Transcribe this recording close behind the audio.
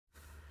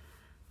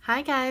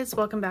Hi guys,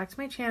 welcome back to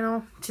my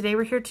channel. Today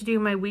we're here to do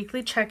my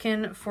weekly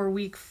check-in for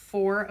week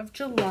 4 of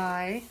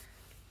July.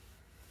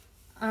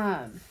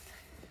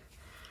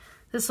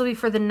 This will be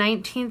for the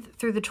 19th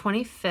through the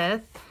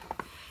 25th.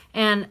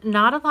 And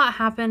not a lot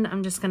happened.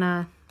 I'm just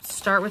gonna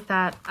start with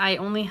that. I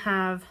only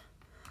have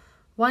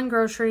 1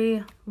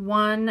 grocery,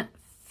 1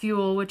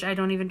 fuel, which I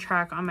don't even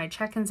track on my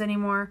check-ins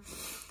anymore.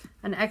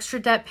 An extra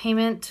debt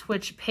payment,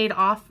 which paid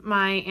off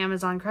my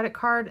Amazon credit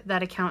card.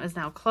 That account is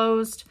now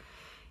closed.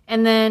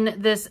 And then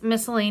this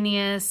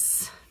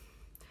miscellaneous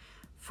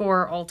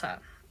for Ulta.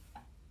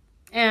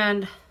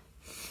 And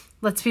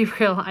let's be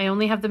real, I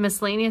only have the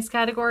miscellaneous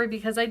category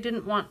because I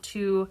didn't want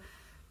to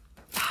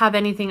have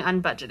anything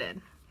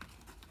unbudgeted.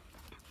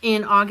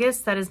 In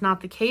August, that is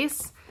not the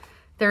case.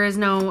 There is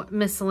no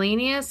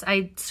miscellaneous.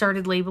 I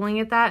started labeling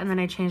it that and then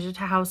I changed it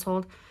to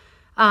household.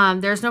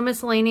 There's no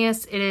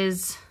miscellaneous. It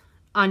is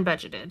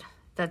unbudgeted.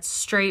 That's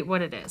straight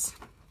what it is.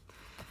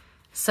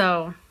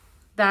 So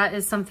that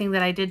is something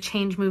that I did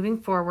change moving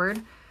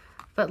forward.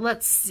 But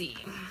let's see.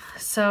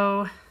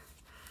 So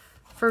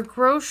for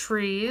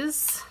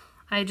groceries,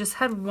 I just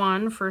had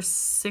 1 for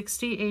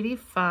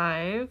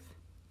 $60.85.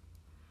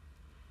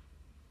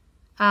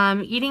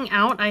 Eating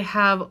out, I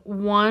have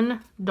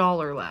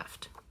 $1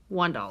 left.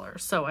 $1.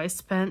 So I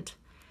spent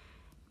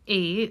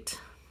 $8.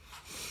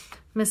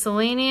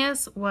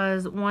 Miscellaneous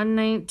was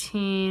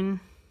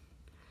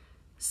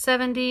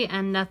 $119.70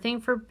 and nothing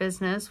for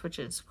business, which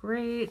is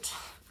great.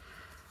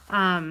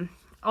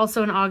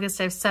 Also in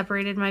August, I've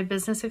separated my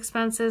business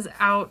expenses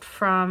out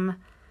from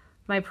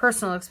my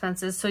personal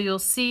expenses. So you'll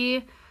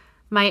see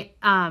my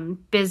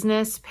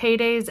business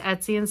paydays,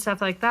 Etsy and stuff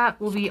like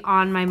that will be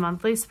on my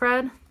monthly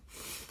spread,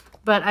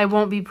 but I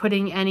won't be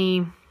putting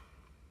any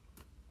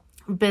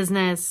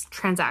business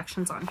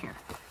transactions on here,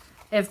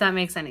 if that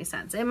makes any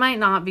sense. It might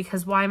not,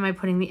 because why am I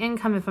putting the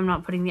income if I'm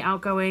not putting the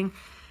outgoing?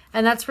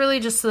 And that's really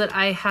just so that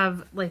I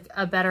have like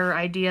a better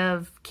idea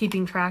of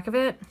keeping track of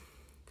it.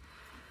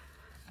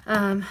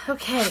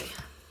 Okay,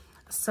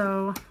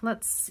 so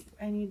let's see.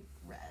 I need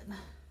red.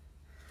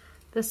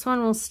 This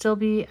one will still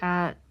be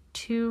at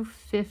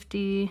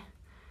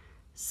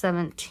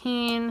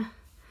 $250.17.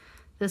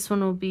 This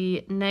one will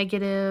be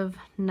negative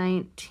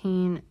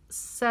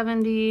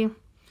 $19.70.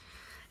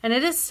 And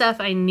it is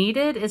stuff I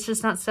needed. It's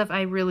just not stuff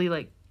I really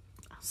like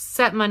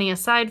set money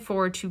aside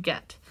for to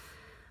get.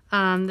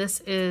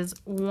 This is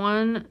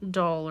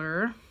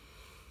 $1.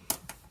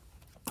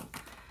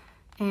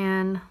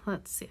 And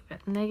let's see, I've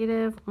got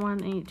negative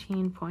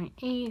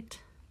 118.8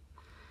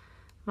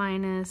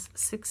 minus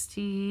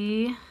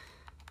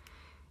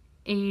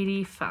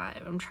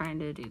 60.85. I'm trying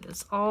to do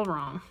this all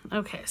wrong.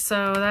 Okay,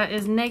 so that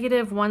is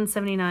negative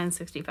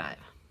 179.65.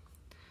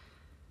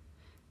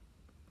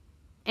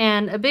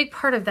 And a big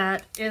part of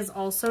that is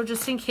also,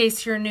 just in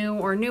case you're new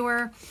or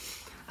newer,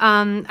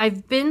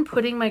 I've been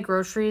putting my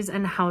groceries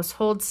and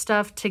household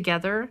stuff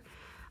together.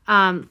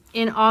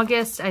 In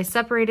August, I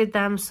separated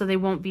them so they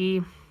won't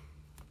be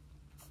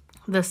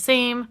the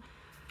same,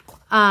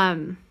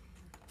 but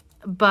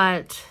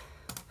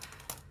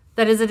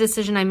that is a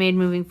decision I made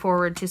moving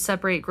forward to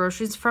separate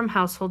groceries from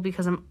household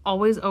because I'm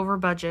always over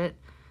budget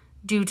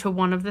due to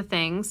one of the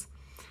things.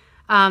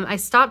 I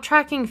stopped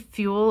tracking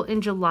fuel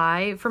in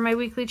July for my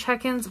weekly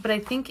check-ins, but I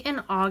think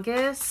in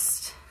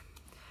August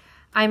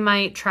I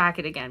might track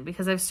it again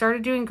because I've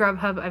started doing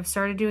Grubhub, I've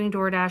started doing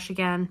DoorDash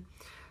again,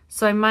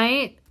 so I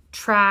might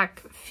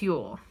track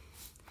fuel.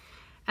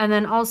 And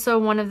then also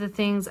one of the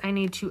things I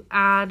need to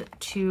add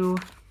to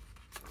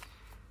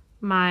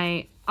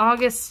my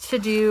August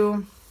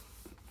to-do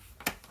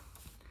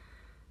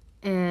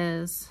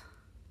is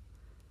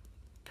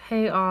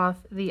pay off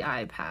the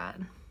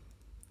iPad.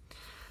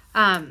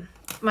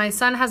 My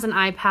son has an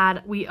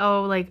iPad. We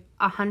owe like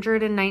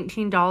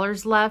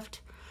 $119 left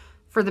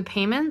for the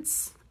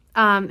payments.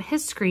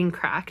 His screen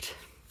cracked.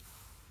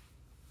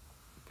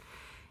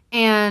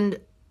 And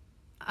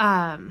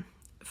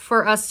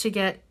for us to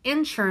get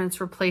insurance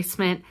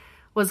replacement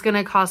was going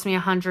to cost me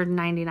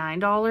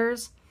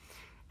 $199.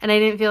 And I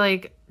didn't feel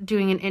like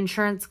doing an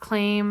insurance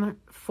claim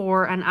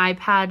for an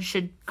iPad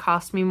should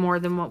cost me more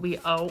than what we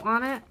owe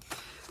on it.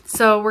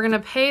 So we're going to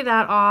pay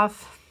that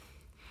off.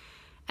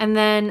 And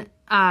then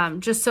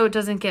just so it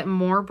doesn't get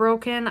more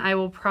broken, I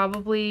will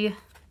probably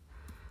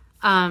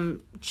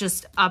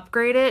just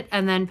upgrade it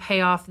and then pay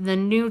off the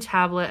new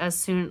tablet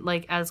as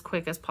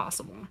quick as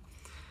possible.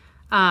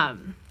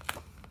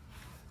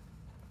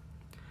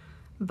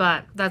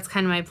 But that's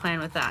kind of my plan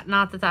with that.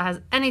 Not that that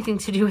has anything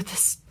to do with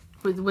this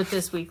with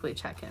this weekly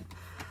check-in.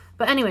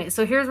 But anyway,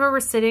 so here's where we're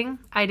sitting.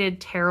 I did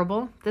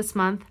terrible this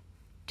month.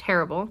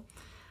 Terrible.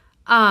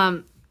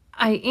 I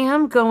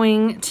am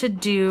going to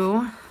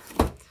do,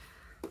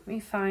 let me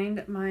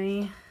find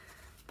my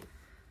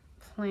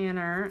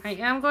planner. I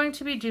am going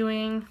to be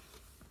doing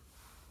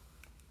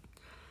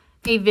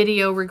a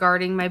video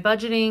regarding my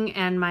budgeting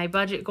and my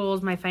budget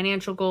goals, my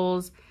financial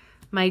goals,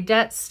 my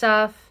debt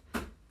stuff.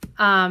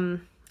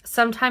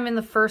 Sometime in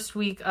the first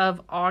week of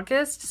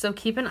August. So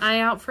keep an eye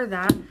out for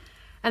that.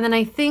 And then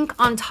I think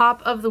on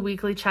top of the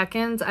weekly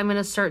check-ins, I'm going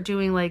to start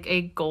doing like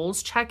a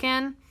goals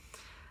check-in.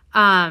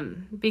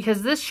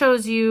 Because this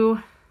shows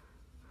you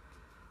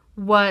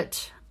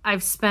what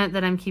I've spent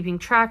that I'm keeping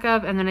track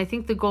of. And then I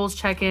think the goals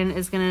check-in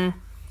is going to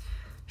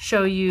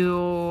show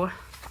you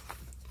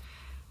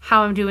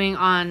how I'm doing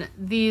on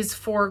these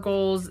 4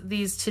 goals,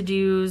 these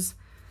to-dos,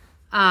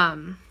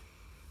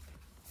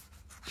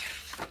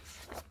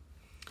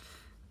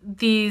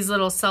 these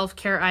little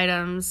self-care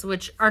items,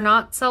 which are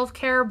not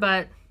self-care,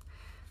 but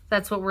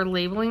that's what we're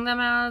labeling them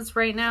as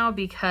right now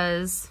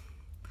because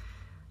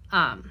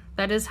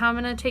that is how I'm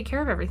going to take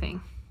care of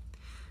everything.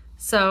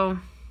 So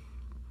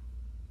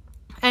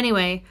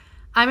anyway,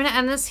 I'm going to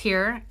end this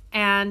here,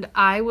 and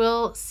I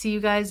will see you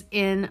guys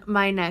in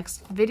my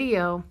next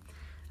video.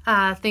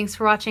 Thanks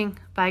for watching.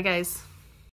 Bye, guys.